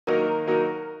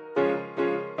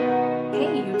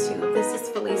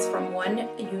One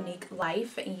Unique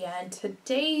Life, and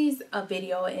today's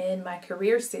video in my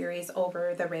career series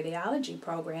over the radiology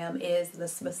program is the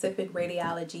specific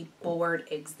radiology board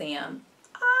exam.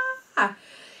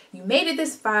 You made it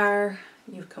this far.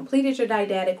 You've completed your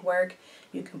didactic work.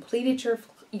 You completed your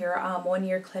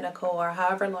 1-year clinical, or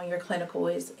however long your clinical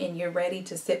is, and you're ready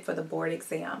to sit for the board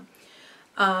exam.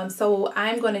 So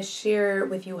I'm going to share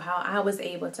with you how I was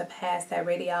able to pass that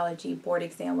radiology board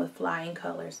exam with flying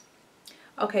colors.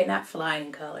 Okay, not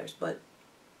flying colors, but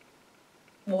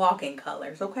walking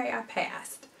colors. Okay, I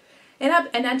passed. And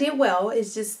I did well.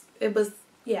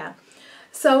 Yeah.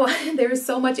 So there's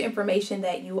so much information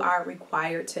that you are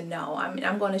required to know.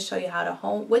 I'm going to show you how to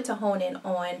what to hone in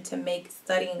on to make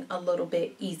studying a little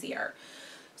bit easier.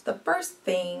 So the first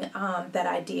thing that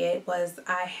I did was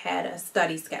I had a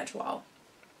study schedule.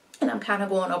 And I'm kind of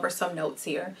going over some notes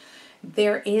here.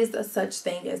 There is a such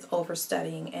thing as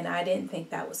overstudying, and I didn't think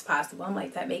that was possible. I'm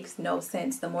like, that makes no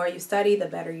sense. The more you study, the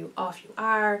better off you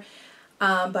are.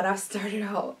 But I started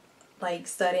out like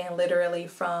studying literally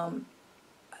from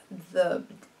the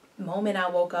moment I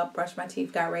woke up, brushed my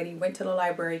teeth, got ready, went to the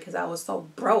library because I was so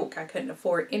broke I couldn't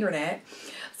afford internet.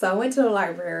 So I went to the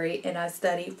library and I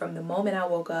studied from the moment I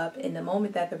woke up and the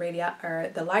moment that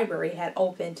the library had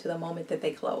opened to the moment that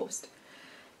they closed.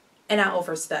 And I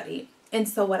overstudied. And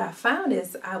so what I found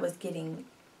is I was getting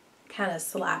kind of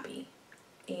sloppy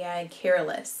and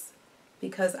careless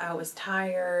because I was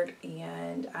tired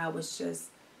and I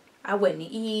wouldn't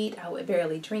eat, I would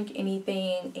barely drink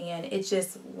anything, and it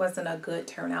just wasn't a good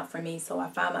turnout for me. So I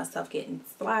found myself getting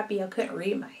sloppy. I couldn't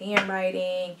read my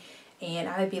handwriting, and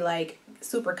I'd be like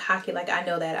super cocky, like I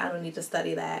know that, I don't need to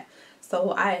study that.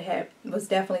 So I was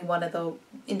definitely one of the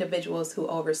individuals who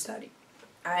overstudied.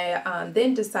 I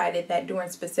then decided that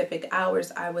during specific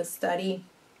hours I would study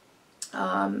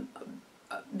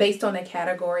based on the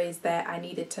categories that I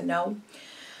needed to know.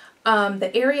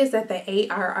 The areas that the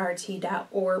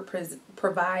ARRT.org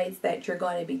provides that you're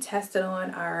going to be tested on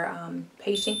are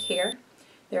patient care.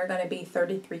 There are going to be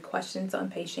 33 questions on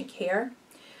patient care.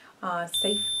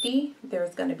 Safety,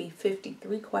 there's going to be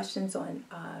 53 questions on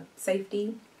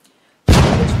safety.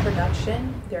 Image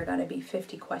production, there are going to be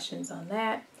 50 questions on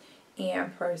that.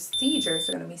 And procedures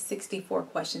are going to be 64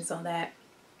 questions on that.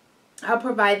 I'll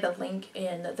provide the link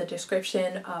in the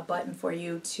description button for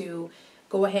you to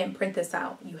go ahead and print this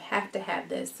out. You have to have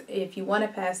this. If you want to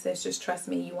pass this, just trust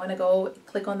me. You want to go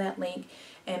click on that link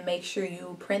and make sure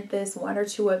you print this, 1 or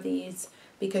 2 of these,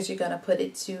 because you're going to put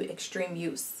it to extreme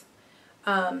use.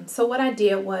 So what I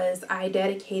did was I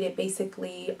dedicated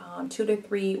basically 2 to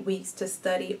 3 weeks to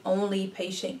study only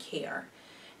patient care.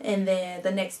 And then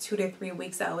the next 2 to 3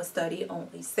 weeks I would study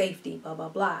only safety, blah, blah,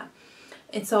 blah.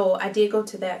 And so I did go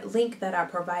to that link that I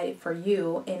provided for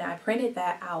you, and I printed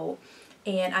that out,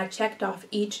 and I checked off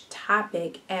each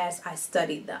topic as I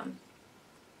studied them.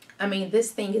 I mean,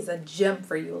 this thing is a gem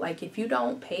for you. Like, if you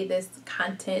don't pay this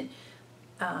content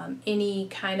any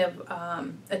kind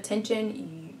of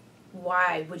attention,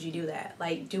 why would you do that?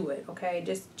 Like, do it, okay?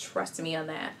 Just trust me on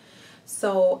that.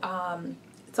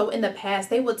 So in the past,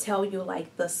 they would tell you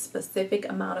like the specific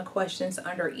amount of questions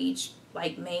under each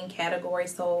like main category.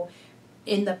 So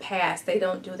in the past, they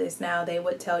don't do this now. They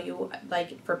would tell you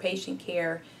like for patient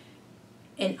care,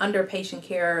 and under patient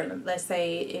care, let's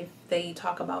say if they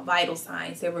talk about vital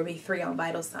signs, there would be 3 on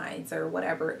vital signs or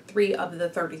whatever, 3 of the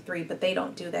 33, but they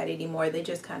don't do that anymore. They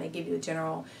just kind of give you a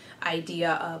general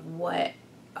idea of what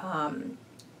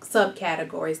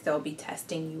subcategories they'll be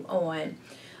testing you on.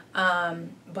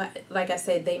 But like I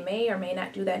said, they may or may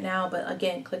not do that now, but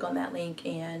again, click on that link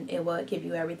and it will give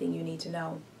you everything you need to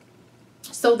know.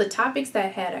 So the topics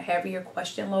that had a heavier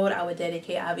question load, I would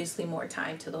dedicate obviously more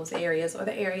time to those areas, or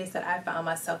the areas that I found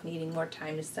myself needing more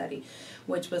time to study,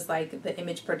 which was like the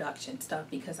image production stuff,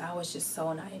 because I was just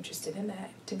so not interested in that.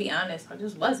 To be honest, I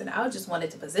just wasn't. I just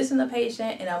wanted to position the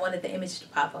patient and I wanted the image to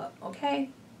pop up, okay?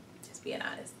 Just being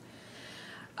honest.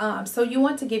 So you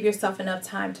want to give yourself enough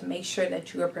time to make sure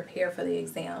that you are prepared for the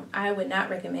exam. I would not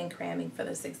recommend cramming for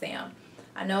this exam.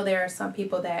 I know there are some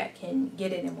people that can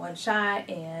get it in one shot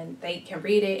and they can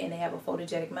read it and they have a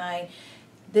photogenic mind.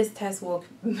 This test will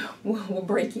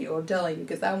break you, I'm telling you,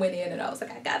 because I went in and I was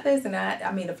like, I got this. And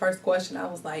I mean, the first question, I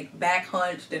was like back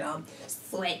hunched and I'm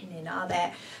sweating and all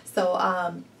that. So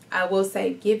I will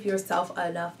say, give yourself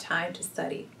enough time to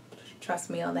study. Trust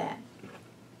me on that.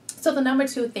 So the number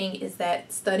 2 thing is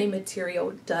that study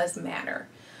material does matter.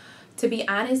 To be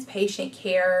honest, patient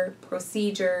care,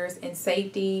 procedures, and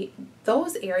safety,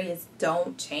 those areas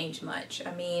don't change much.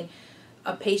 I mean,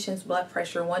 a patient's blood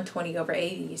pressure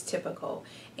 120/80 is typical,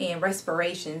 and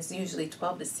respirations usually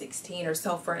 12 to 16 or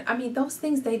so. For, I mean, those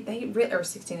things they really, or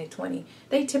 16 to 20,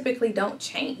 they typically don't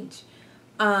change.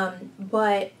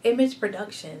 But image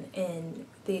production and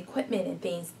the equipment and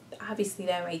things, obviously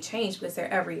that may change because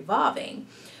they're ever evolving.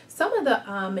 Some of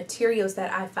the materials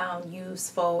that I found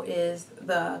useful is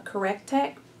the Correct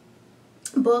Tech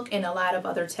book, and a lot of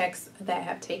other techs that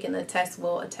have taken the test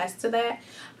will attest to that.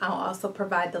 I'll also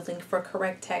provide the link for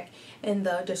Correct Tech in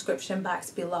the description box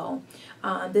below.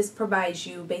 This provides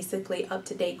you basically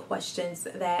up-to-date questions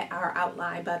that are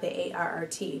outlined by the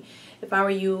ARRT. If I were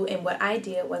you, and what I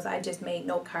did was I just made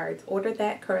note cards. Order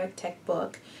that Correct Tech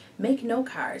book, make note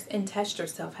cards, and test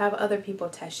yourself. Have other people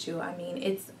test you. I mean,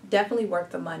 it's definitely worth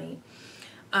the money.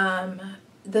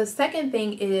 The second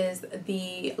thing is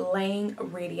the Lang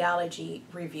Radiology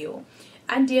Review.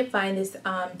 I did find this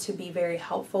to be very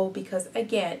helpful because,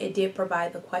 again, it did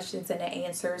provide the questions and the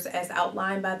answers as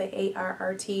outlined by the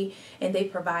ARRT, and they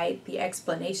provide the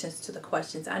explanations to the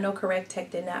questions. I know Correct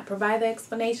Tech did not provide the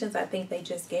explanations. I think they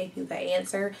just gave you the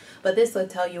answer, but this will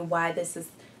tell you why this is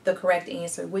the correct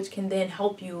answer, which can then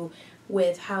help you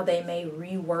with how they may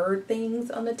reword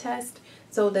things on the test.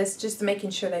 So that's just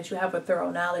making sure that you have a thorough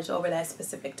knowledge over that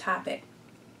specific topic.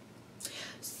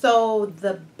 So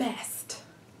the best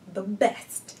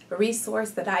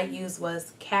resource that I used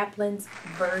was Kaplan's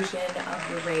version of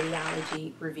the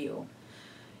Radiology Review.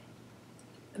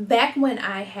 Back when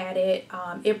I had it,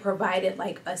 it provided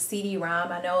like a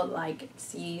CD-ROM. I know like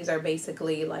CDs are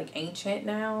basically like ancient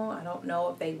now. I don't know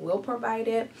if they will provide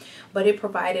it, but it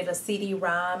provided a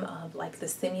CD-ROM of like the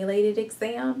simulated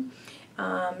exam.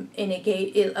 And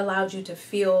it allowed you to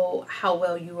feel how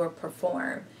well you were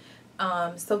performed.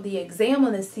 So the exam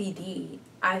on the CD,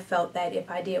 I felt that if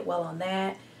I did well on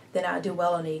that, then I'll do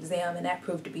well on the exam, and that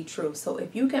proved to be true. So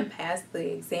if you can pass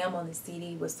the exam on the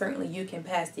CD, well, certainly you can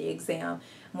pass the exam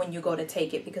when you go to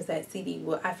take it, because that CD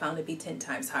I found to be 10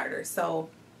 times harder. So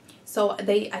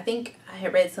I think I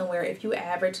had read somewhere, if you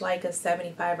average like a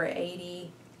 75 or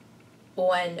 80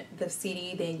 on the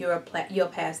CD, then you'll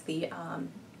pass the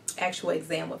actual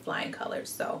exam with flying colors.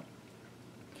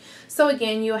 So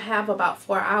again, you'll have about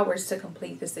 4 hours to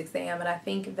complete this exam, and I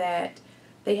think that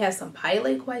they have some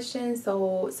pilot questions,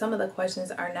 so some of the questions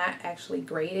are not actually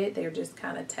graded. They're just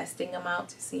kind of testing them out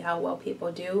to see how well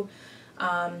people do.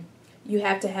 You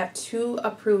have to have 2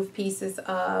 approved pieces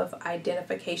of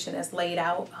identification as laid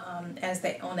out on the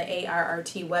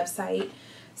ARRT website.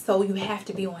 So you have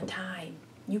to be on time.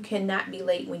 You cannot be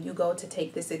late when you go to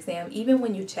take this exam. Even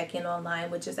when you check in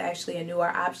online, which is actually a newer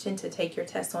option to take your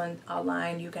test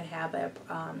online, you can have a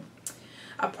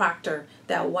proctor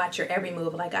that will watch your every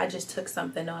move. Like I just took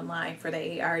something online for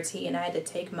the ART, and I had to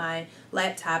take my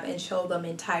laptop and show them the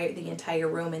entire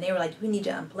room, and they were like, you need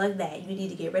to unplug that, you need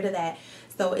to get rid of that.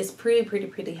 So it's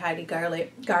pretty highly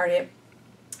guarded.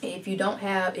 If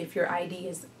your ID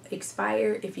is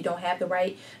expired, if you don't have the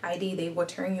right ID, they will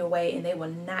turn you away and they will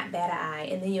not bat an eye,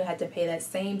 and then you have to pay that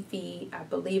same fee. I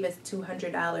believe it's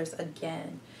 $200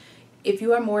 again. If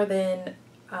you are more than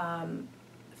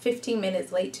 15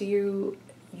 minutes late to your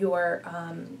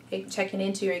checking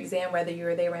into your exam, whether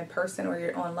you're there in person or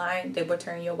you're online, they will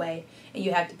turn you away, and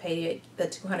you have to pay the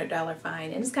 $200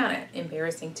 fine. And it's kind of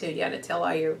embarrassing too. You got to tell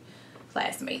all your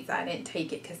classmates, I didn't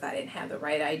take it because I didn't have the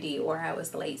right ID or I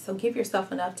was late. So give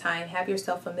yourself enough time. Have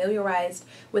yourself familiarized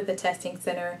with the testing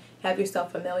center. Have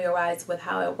yourself familiarized with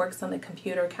how it works on the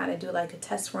computer. Kind of do like a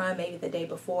test run maybe the day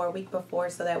before, a week before,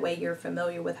 so that way you're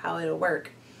familiar with how it'll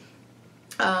work.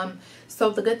 So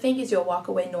the good thing is you'll walk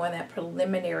away knowing that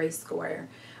preliminary score.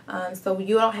 So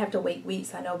you don't have to wait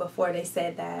weeks. I know before they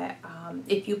said that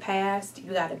if you passed,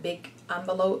 you got a big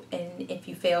envelope, and if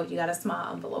you failed, you got a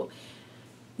small envelope.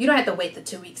 You don't have to wait the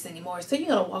 2 weeks anymore. So you're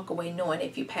going to walk away knowing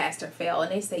if you passed or failed.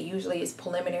 And they say usually it's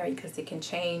preliminary because it can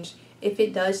change. If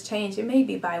it does change, it may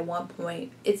be by 1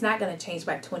 point. It's not going to change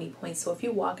by 20 points. So if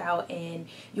you walk out and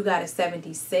you got a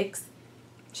 76,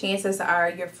 chances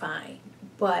are you're fine.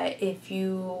 But if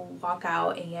you walk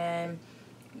out and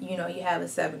you have a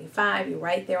 75, you're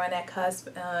right there on that cusp,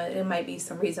 it might be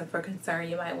some reason for concern.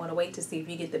 You might want to wait to see if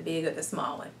you get the big or the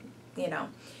small one,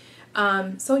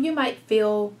 So you might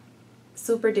feel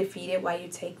super defeated while you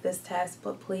take this test,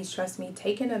 but please trust me,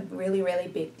 taking a really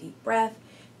big deep breath,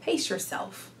 pace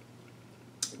yourself.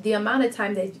 The amount of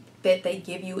time that they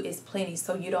give you is plenty,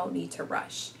 so you don't need to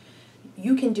rush.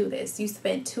 You can do this. You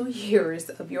spent 2 years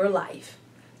of your life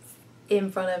in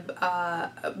front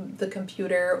of the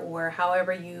computer, or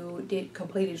however you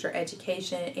completed your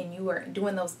education, and you were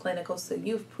doing those clinicals, so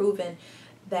you've proven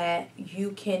that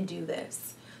you can do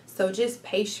this. So just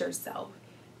pace yourself.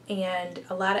 And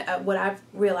a lot of what I've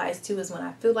realized too is when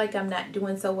I feel like I'm not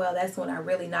doing so well, that's when I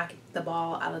really knock the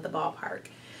ball out of the ballpark.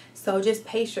 So just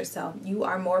pace yourself. You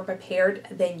are more prepared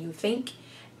than you think.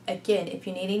 Again, if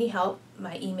you need any help,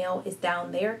 my email is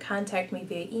down there. Contact me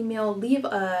via email. Leave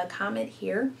a comment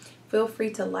here. Feel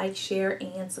free to like, share,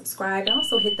 and subscribe. And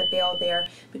also hit the bell there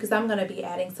because I'm going to be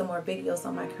adding some more videos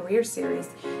on my career series.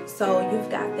 So you've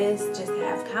got this. Just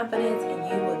have confidence and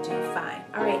you will do fine.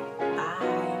 All right.